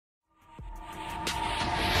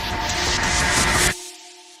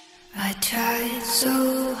tried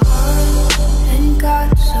so hard and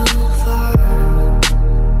got so far,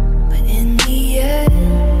 but in the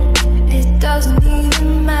end, it doesn't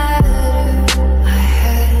even matter. I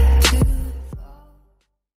had to fall.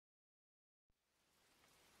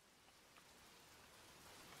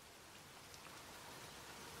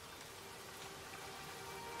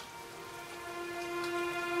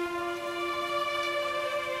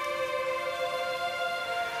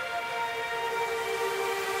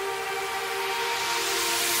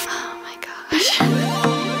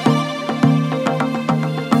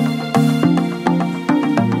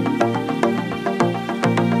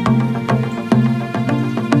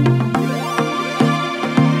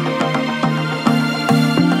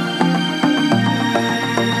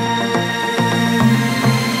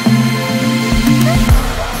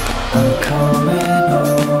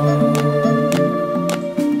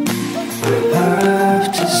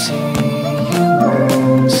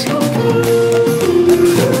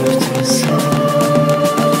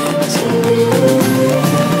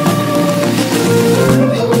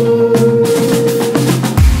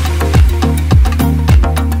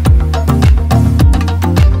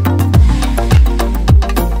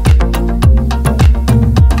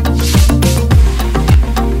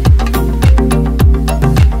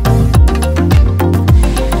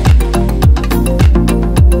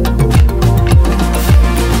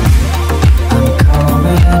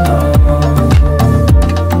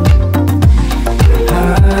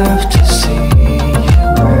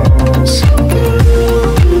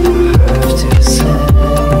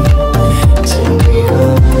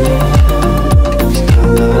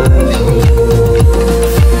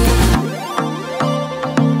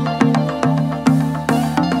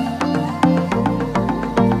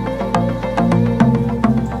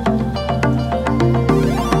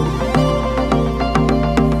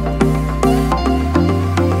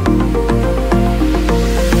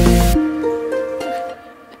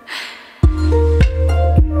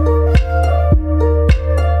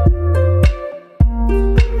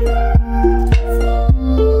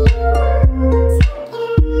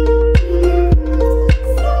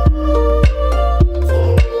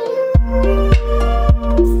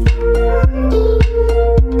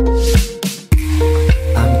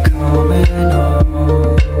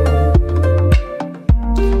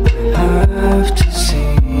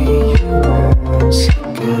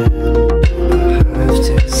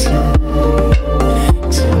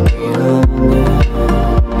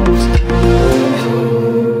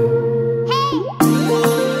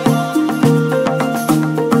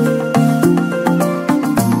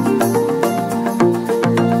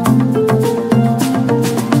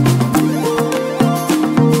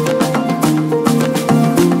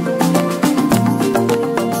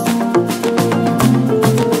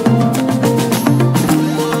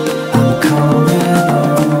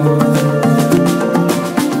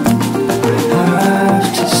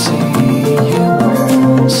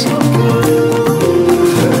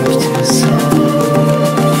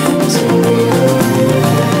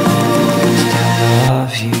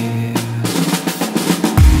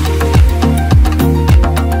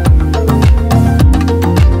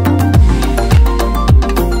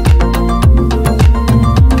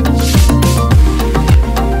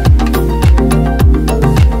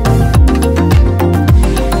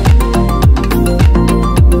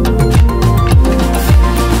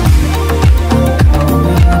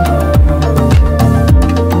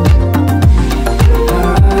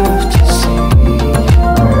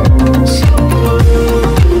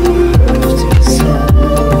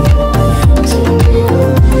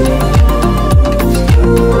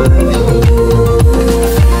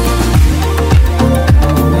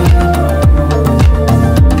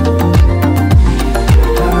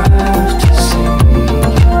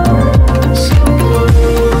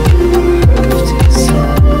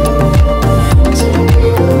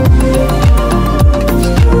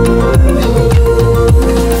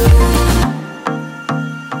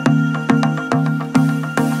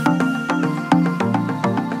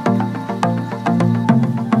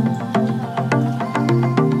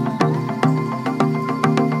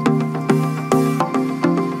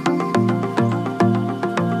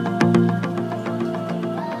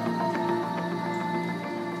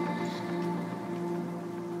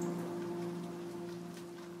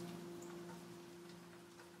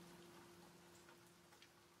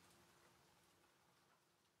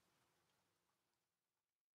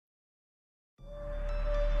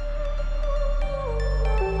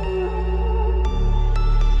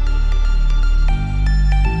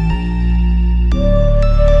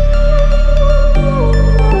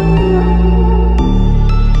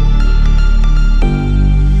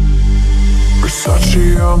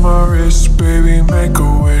 my wrist, baby, make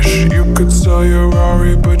a wish. You could sell your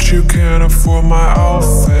Rari, but you can't afford my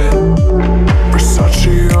outfit.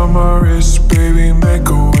 Versace on my wrist, baby, make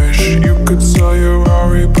a wish. You could sell your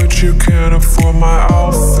Rari, but you can't afford my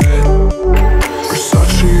outfit.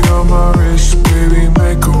 Versace on my wrist, baby,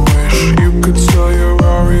 make a wish. You could sell your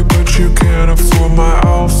Rari, but you can't afford my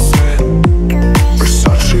outfit.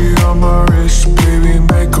 Versace on my wrist, baby,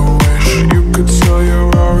 make a wish. You could sell your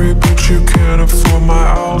Rari, but you can't afford my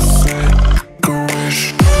outfit. Go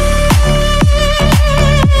wish.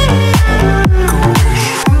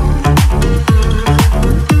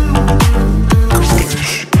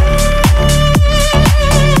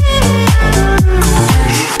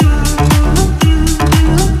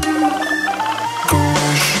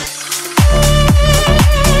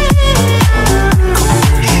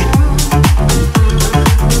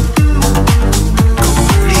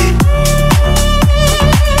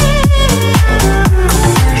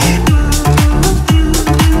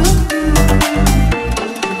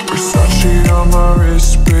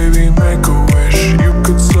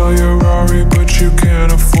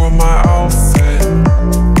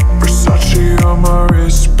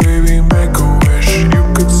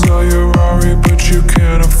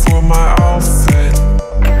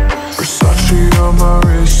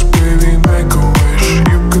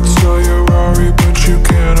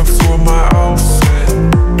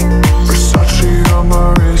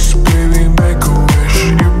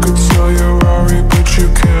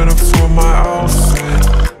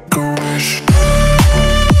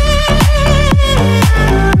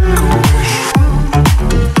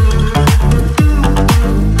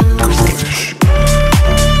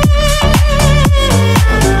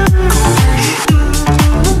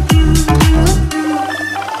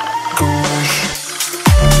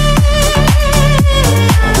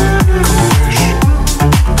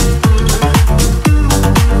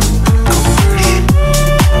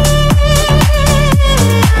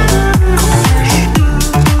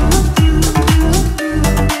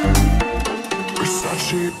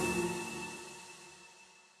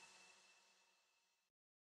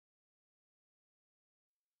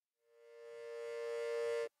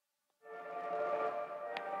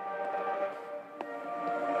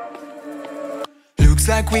 Looks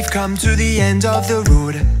like we've come to the end of the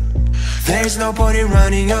road. There's no point in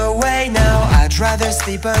running away now. I'd rather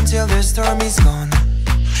sleep until the storm is gone.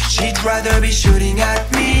 She'd rather be shooting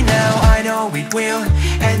at me now. I know it will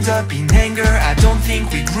end up in anger. I don't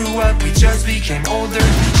think we grew up, we just became older.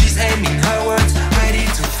 She's aiming her words, ready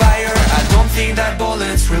to fire. I don't think that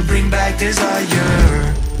bullets will bring back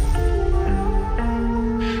desire.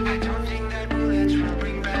 I don't think that bullets will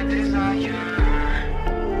bring back desire.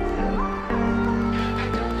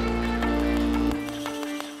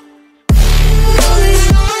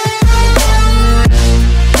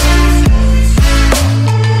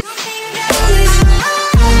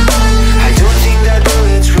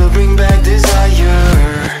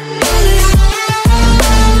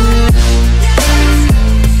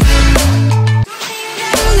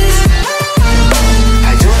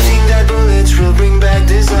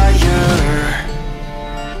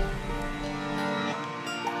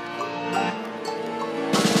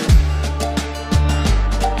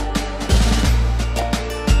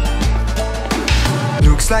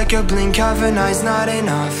 Like a blink of an eye's not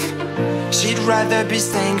enough. She'd rather be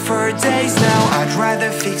staying for days now. I'd rather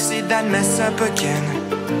fix it than mess up again.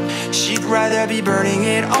 She'd rather be burning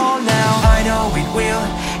it all now. I know it will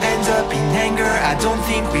end up in anger. I don't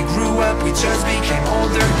think we grew up, we just became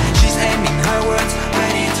older. She's aiming her words,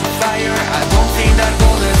 ready to fire. I don't think that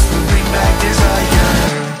bullets will bring back desire.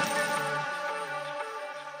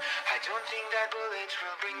 I don't think that bullets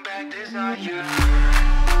will bring back desire.